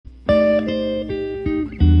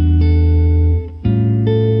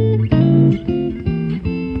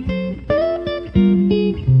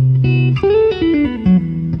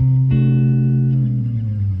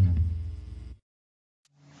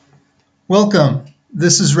Welcome.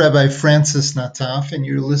 This is Rabbi Francis Nataf, and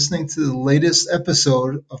you're listening to the latest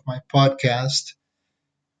episode of my podcast.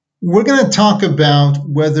 We're going to talk about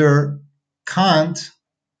whether Kant,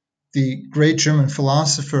 the great German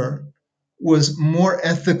philosopher, was more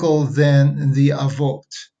ethical than the Avot.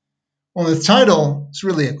 Well, the title is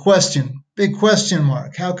really a question, big question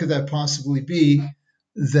mark. How could that possibly be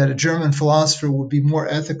that a German philosopher would be more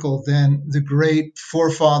ethical than the great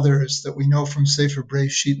forefathers that we know from Sefer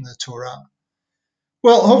Breshit in the Torah?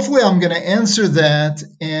 Well, hopefully I'm going to answer that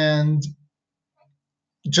and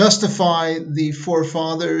justify the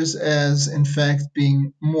forefathers as, in fact,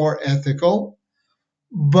 being more ethical.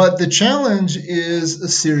 But the challenge is a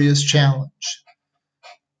serious challenge.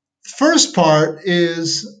 First part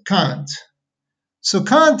is Kant. So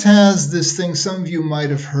Kant has this thing some of you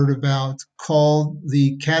might have heard about called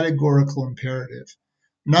the categorical imperative.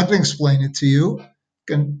 I'm not going to explain it to you.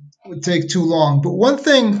 It would take too long. But one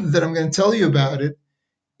thing that I'm going to tell you about it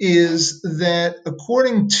is that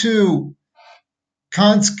according to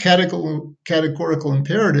Kant's categorical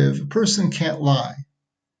imperative, a person can't lie.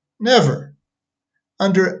 Never.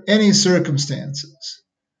 Under any circumstances.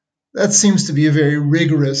 That seems to be a very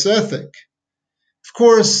rigorous ethic. Of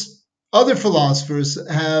course, other philosophers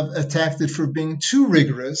have attacked it for being too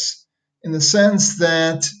rigorous in the sense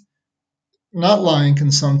that not lying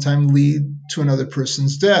can sometimes lead to another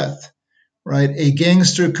person's death, right? A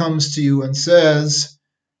gangster comes to you and says,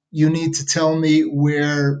 you need to tell me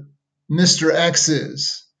where Mr. X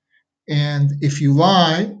is. And if you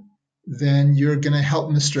lie, then you're going to help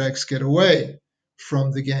Mr. X get away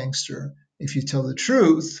from the gangster. If you tell the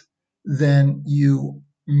truth, then you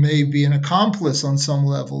may be an accomplice on some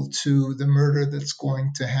level to the murder that's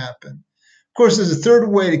going to happen. Of course, there's a third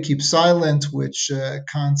way to keep silent, which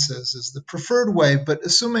Kant says is the preferred way, but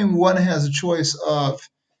assuming one has a choice of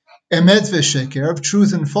emet v'sheker, of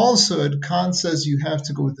truth and falsehood, Kant says you have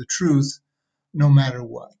to go with the truth no matter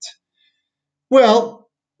what. Well,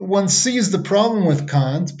 one sees the problem with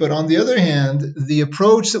Kant, but on the other hand, the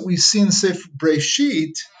approach that we see in Sefer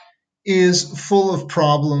Breshit is full of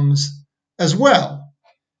problems as well.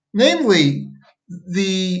 Namely,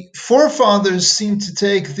 the forefathers seem to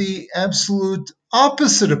take the absolute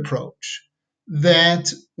opposite approach,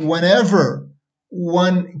 that whenever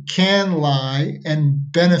one can lie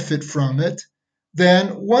and benefit from it, then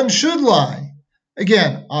one should lie.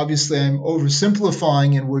 Again, obviously I'm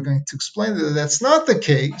oversimplifying and we're going to explain that that's not the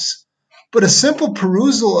case, but a simple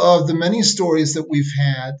perusal of the many stories that we've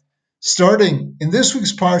had, starting in this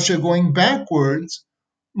week's Parsha going backwards,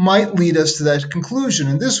 might lead us to that conclusion.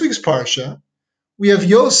 In this week's Parsha, we have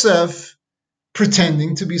Yosef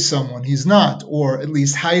pretending to be someone he's not, or at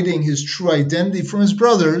least hiding his true identity from his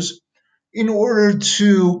brothers in order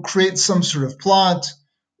to create some sort of plot,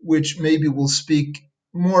 which maybe we'll speak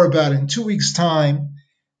more about in 2 weeks' time.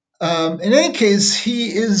 In any case,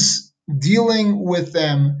 he is dealing with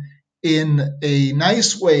them in a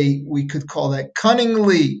nice way. We could call that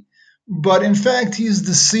cunningly, but in fact, he's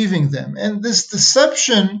deceiving them. And this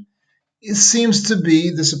deception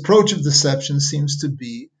this approach of deception seems to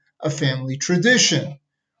be a family tradition,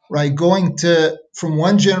 right? Going from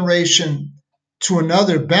one generation to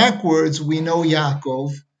another backwards, we know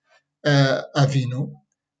Yaakov, Avinu,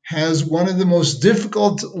 has one of the most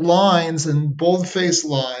difficult lines and bold-faced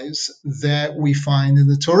lies that we find in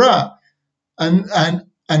the Torah. Anochi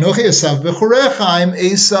Esav Bechorecha, I'm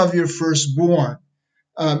Esav, your firstborn.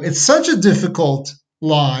 It's such a difficult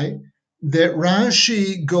lie that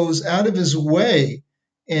Rashi goes out of his way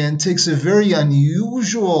and takes a very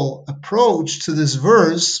unusual approach to this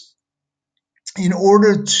verse in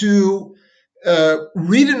order to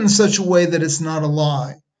read it in such a way that it's not a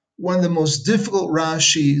lie. One of the most difficult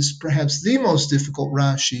Rashis, perhaps the most difficult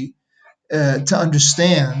Rashi to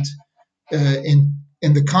understand in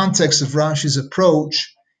the context of Rashi's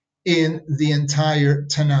approach in the entire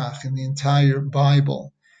Tanakh, in the entire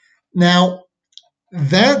Bible. Now,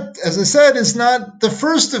 that, as I said, is not the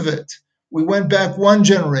first of it. We went back one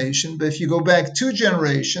generation, but if you go back 2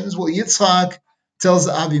 generations, well, Yitzchak tells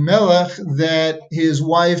Avimelech that his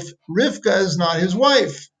wife Rivka is not his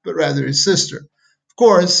wife, but rather his sister. Of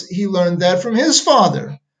course, he learned that from his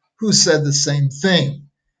father, who said the same thing.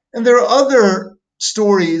 And there are other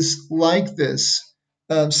stories like this,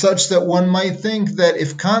 such that one might think that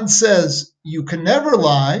if Kant says you can never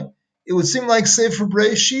lie, it would seem like Sefer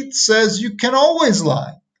Breshit says you can always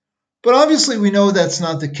lie. But obviously we know that's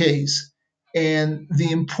not the case. And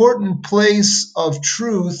the important place of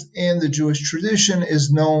truth in the Jewish tradition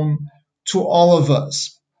is known to all of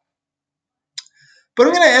us. But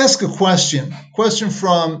I'm going to ask a question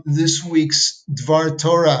from this week's Dvar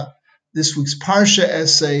Torah this week's Parsha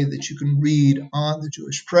essay that you can read on the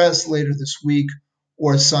Jewish Press later this week,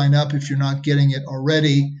 or sign up if you're not getting it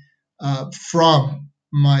already from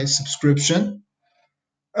my subscription.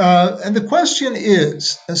 And the question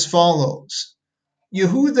is as follows.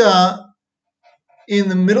 Yehuda, in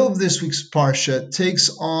the middle of this week's Parsha, takes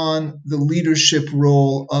on the leadership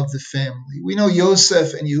role of the family. We know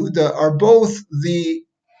Yosef and Yehuda are both the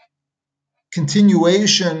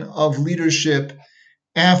continuation of leadership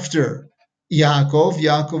after Yaakov.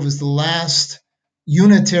 Yaakov is the last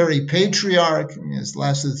unitary patriarch, is the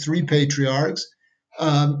last of the three patriarchs.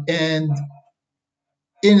 And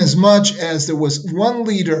inasmuch as there was one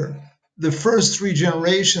leader, the first three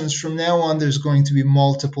generations, from now on, there's going to be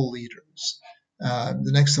multiple leaders.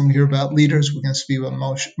 The next time we hear about leaders, we're going to speak about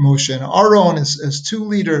Moshe and Aaron as two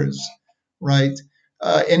leaders, right?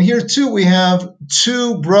 And here too, we have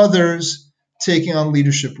two brothers taking on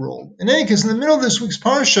leadership role. In any case, in the middle of this week's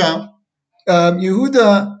Parsha,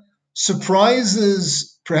 Yehuda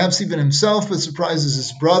surprises, perhaps even himself, but surprises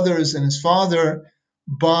his brothers and his father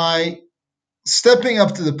by stepping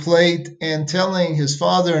up to the plate and telling his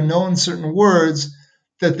father in no uncertain words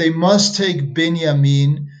that they must take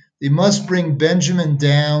Binyamin, they must bring Benjamin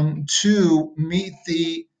down to meet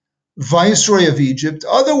the viceroy of Egypt.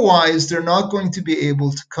 Otherwise, they're not going to be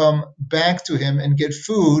able to come back to him and get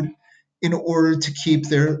food in order to keep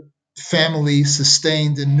their family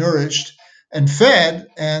sustained and nourished and fed,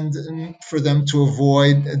 and for them to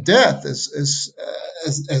avoid death, as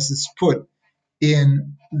is put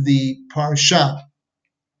in the Parsha.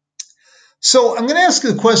 So I'm going to ask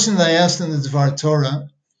a question that I asked in the Dvar Torah,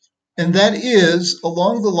 and that is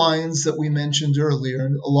along the lines that we mentioned earlier,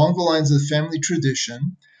 along the lines of the family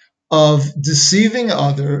tradition of deceiving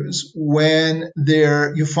others when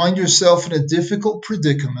you find yourself in a difficult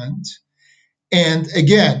predicament. And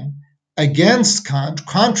again, against Kant,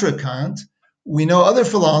 contra Kant, we know other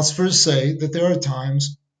philosophers say that there are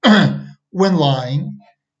times when lying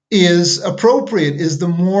is appropriate, is the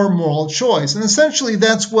more moral choice. And essentially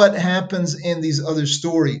that's what happens in these other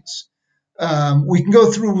stories. We can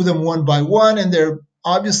go through them one by one, and there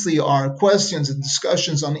obviously are questions and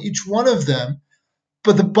discussions on each one of them.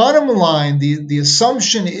 But the bottom line, the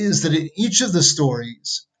assumption is that in each of the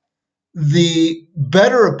stories, the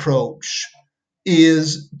better approach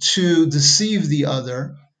is to deceive the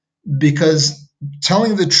other, because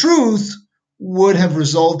telling the truth would have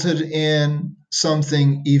resulted in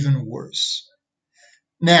something even worse.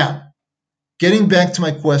 Now, getting back to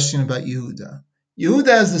my question about Yehuda. Yehuda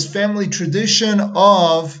has this family tradition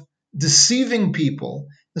of deceiving people,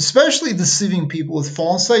 especially deceiving people with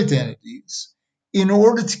false identities, in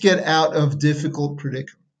order to get out of difficult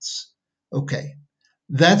predicaments. Okay,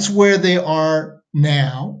 that's where they are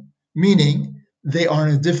now, meaning they are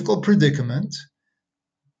in a difficult predicament.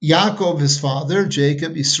 Yaakov, his father,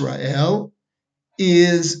 Jacob, Israel,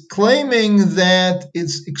 is claiming that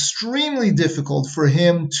it's extremely difficult for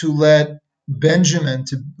him to let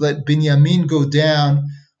Binyamin go down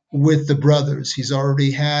with the brothers. He's already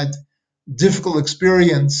had difficult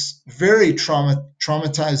experience, very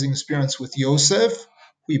traumatizing experience with Yosef,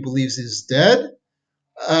 who he believes is dead.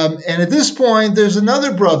 And at this point, there's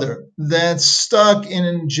another brother that's stuck in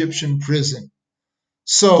an Egyptian prison.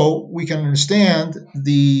 So we can understand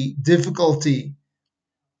the difficulty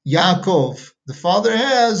Yaakov, the father,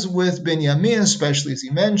 has with Binyamin, especially as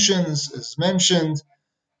mentioned,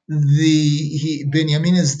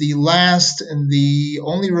 Binyamin is the last and the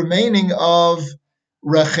only remaining of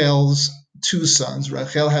Rachel's two sons,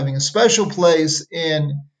 Rachel having a special place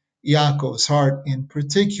in Yaakov's heart in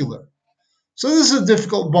particular. So this is a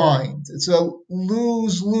difficult bind. It's a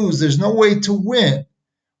lose-lose. There's no way to win,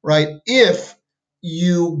 right? If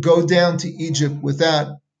you go down to Egypt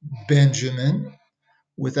without Benjamin,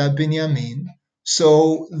 without Binyamin,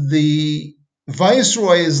 so the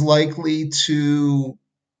viceroy is likely to,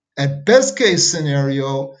 at best case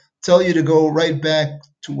scenario, tell you to go right back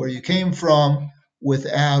to where you came from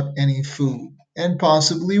without any food, and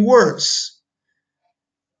possibly worse.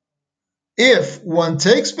 If one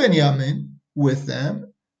takes Binyamin with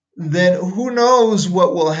them, then who knows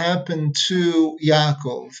what will happen to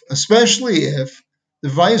Yaakov, especially if the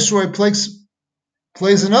viceroy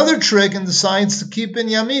plays another trick and decides to keep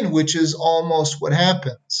Binyamin, which is almost what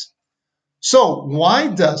happens. So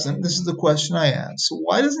this is the question I ask, so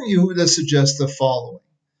why doesn't Yehuda suggest the following?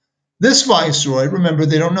 This viceroy, remember,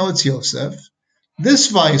 they don't know it's Yosef, this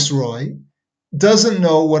viceroy doesn't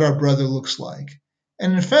know what our brother looks like.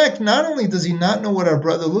 And in fact, not only does he not know what our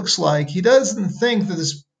brother looks like, he doesn't think that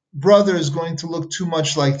this brother is going to look too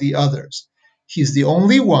much like the others. He's the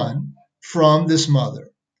only one from this mother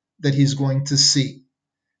that he's going to see.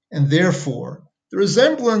 and therefore the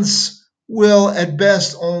resemblance will at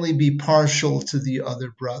best only be partial to the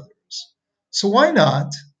other brothers. So why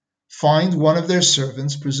not find one of their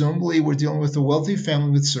servants? Presumably we're dealing with a wealthy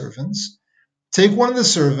family with servants. Take one of the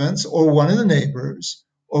servants or one of the neighbors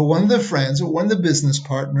or one of the friends or one of the business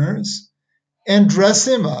partners and dress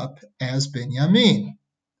him up as Benjamin.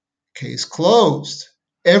 Case closed.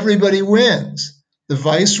 Everybody wins. The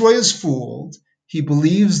viceroy is fooled. He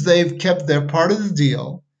believes they've kept their part of the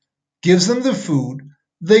deal, gives them the food.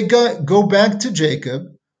 They go back to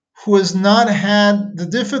Jacob, who has not had the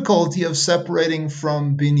difficulty of separating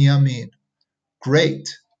from Binyamin. Great.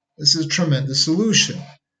 This is a tremendous solution.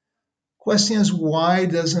 Question is, why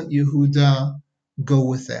doesn't Yehuda go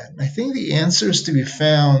with that? And I think the answer is to be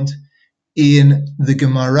found in the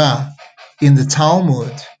Gemara, in the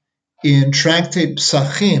Talmud, in Tractate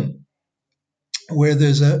Psachim, where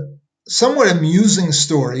there's a somewhat amusing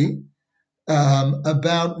story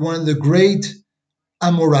about one of the great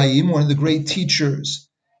Amoraim, one of the great teachers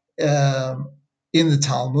in the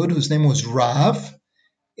Talmud, whose name was Rav.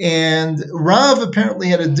 And Rav apparently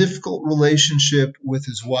had a difficult relationship with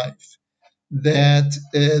his wife. That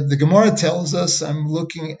the Gemara tells us, I'm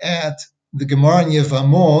looking at the Gemara in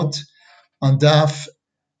Yevamot on Daf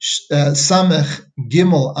Samech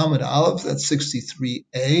Gimel Amud Aleph, that's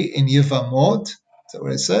 63a in Yevamot. Is that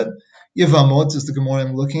what I said? Yevamot is the Gemara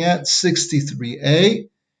I'm looking at, 63a.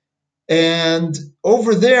 And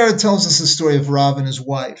over there it tells us the story of Rav and his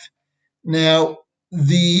wife. Now,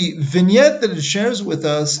 the vignette that it shares with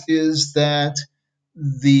us is that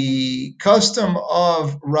the custom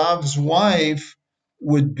of Rav's wife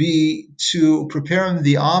would be to prepare him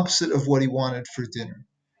the opposite of what he wanted for dinner.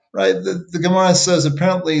 Right? The Gemara says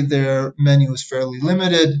apparently their menu was fairly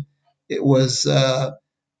limited. It was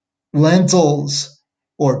lentils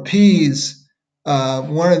or peas,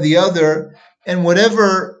 one or the other, and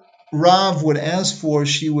whatever Rav would ask for,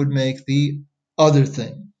 she would make the other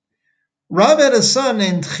thing. Rav had a son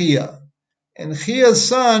named Chia, and Chia's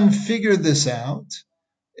son figured this out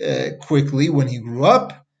quickly when he grew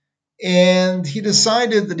up, and he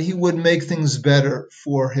decided that he would make things better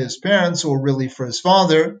for his parents, or really for his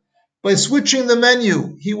father, by switching the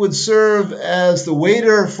menu. He would serve as the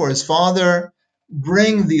waiter for his father,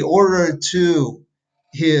 bring the order to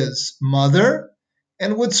his mother,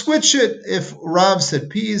 and would switch it. If Rav said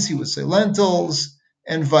peas, he would say lentils,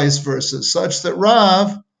 and vice versa, such that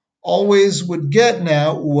Rav always would get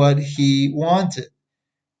now what he wanted.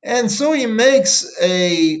 And so he makes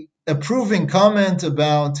a approving comment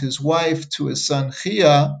about his wife to his son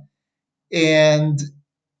Chia, and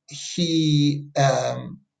he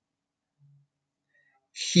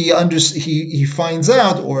finds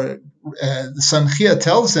out, or the son Chia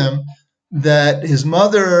tells him that his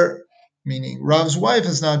mother, meaning Rav's wife,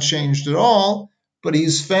 has not changed at all, but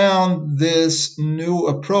he's found this new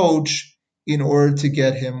approach in order to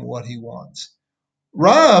get him what he wants.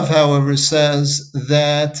 Rav, however, says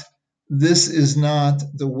that this is not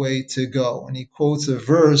the way to go. And he quotes a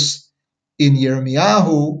verse in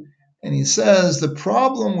Yirmiyahu, and he says the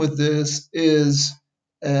problem with this is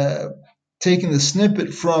taking the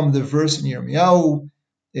snippet from the verse in Yirmiyahu.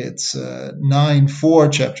 It's 9:4,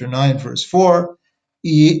 chapter 9, verse 4.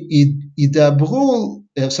 Limdu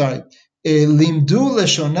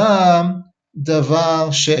leshonam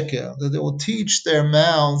davar sheker, that they will teach their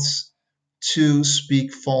mouths to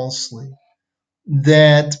speak falsely.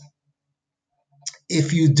 That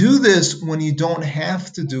if you do this when you don't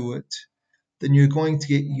have to do it, then you're going to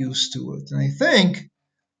get used to it. And I think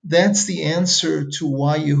that's the answer to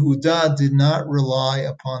why Yehuda did not rely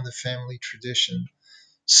upon the family tradition.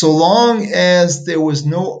 So long as there was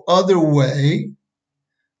no other way,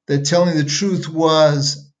 that telling the truth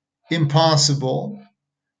was impossible,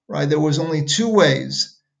 right? There was only two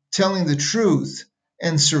ways: telling the truth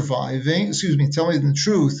and surviving, telling the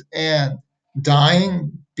truth and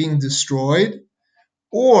dying, being destroyed,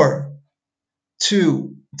 or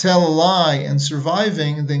to tell a lie and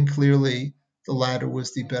surviving, then clearly the latter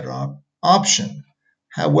was the better option.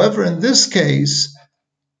 However, in this case,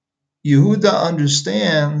 Yehuda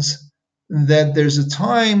understands that there's a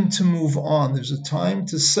time to move on. There's a time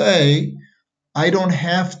to say, I don't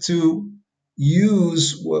have to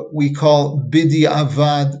use what we call bidi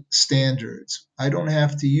avad standards. I don't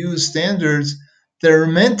have to use standards that are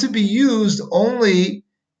meant to be used only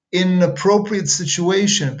in an appropriate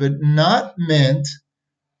situation, but not meant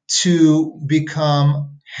to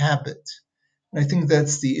become habit. And I think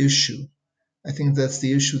that's the issue. I think that's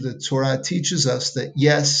the issue that Torah teaches us, that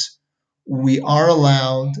yes, we are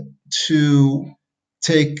allowed to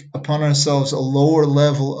take upon ourselves a lower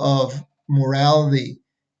level of morality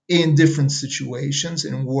in different situations,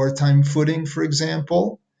 in wartime footing, for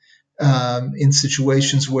example, in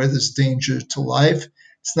situations where there's danger to life.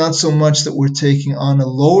 It's not so much that we're taking on a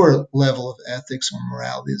lower level of ethics or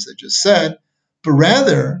morality, as I just said, but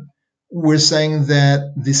rather we're saying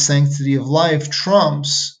that the sanctity of life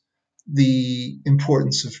trumps the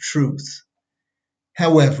importance of truth.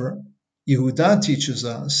 However, Yehuda teaches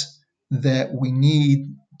us that we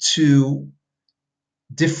need to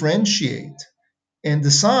differentiate and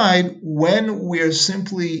decide when we're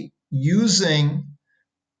simply using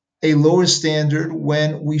a lower standard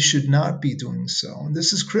when we should not be doing so. And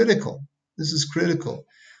this is critical. This is critical.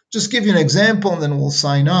 Just give you an example and then we'll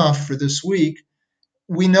sign off for this week.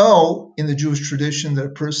 We know in the Jewish tradition that a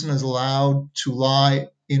person is allowed to lie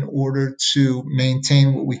in order to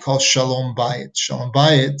maintain what we call shalom bayit. Shalom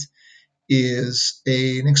bayit is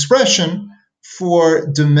an expression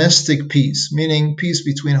for domestic peace, meaning peace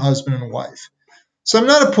between husband and wife. So I'm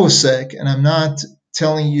not a posek, and I'm not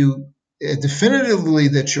telling you definitively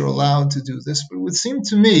that you're allowed to do this, but it would seem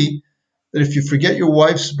to me that if you forget your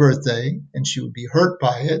wife's birthday, and she would be hurt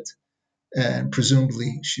by it, and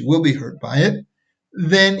presumably she will be hurt by it,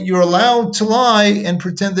 then you're allowed to lie and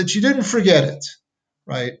pretend that you didn't forget it,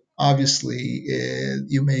 right? Obviously,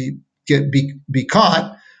 you may be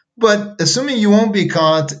caught, but assuming you won't be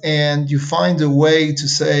caught and you find a way to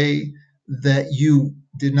say that you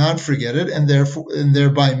did not forget it and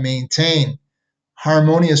thereby maintain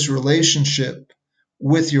harmonious relationship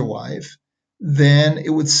with your wife, then it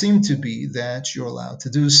would seem to be that you're allowed to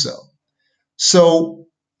do so. So,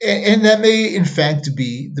 and that may in fact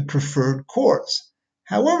be the preferred course.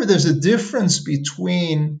 However, there's a difference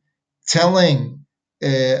between telling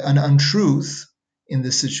an untruth in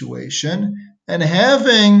this situation and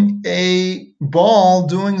having a ball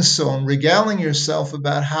doing so and regaling yourself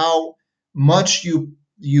about how much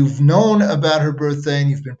you've known about her birthday and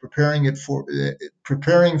you've been preparing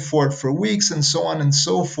for it for weeks and so on and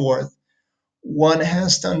so forth. One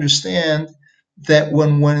has to understand that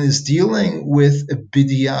when one is dealing with a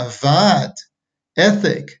b'diavad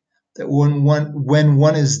ethic, that when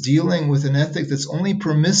one is dealing with an ethic that's only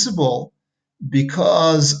permissible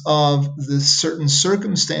because of the certain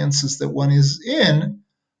circumstances that one is in,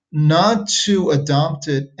 not to adopt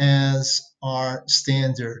it as our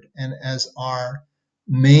standard and as our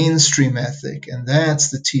mainstream ethic. And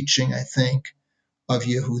that's the teaching, I think, of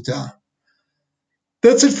Yehuda.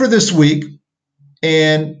 That's it for this week.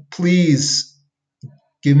 And please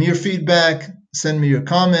give me your feedback, send me your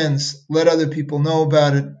comments, let other people know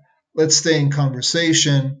about it. Let's stay in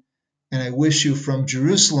conversation. And I wish you from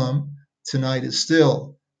Jerusalem, tonight is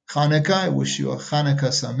still Hanukkah. I wish you a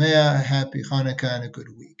Hanukkah Sameach, a happy Hanukkah, and a good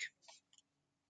week.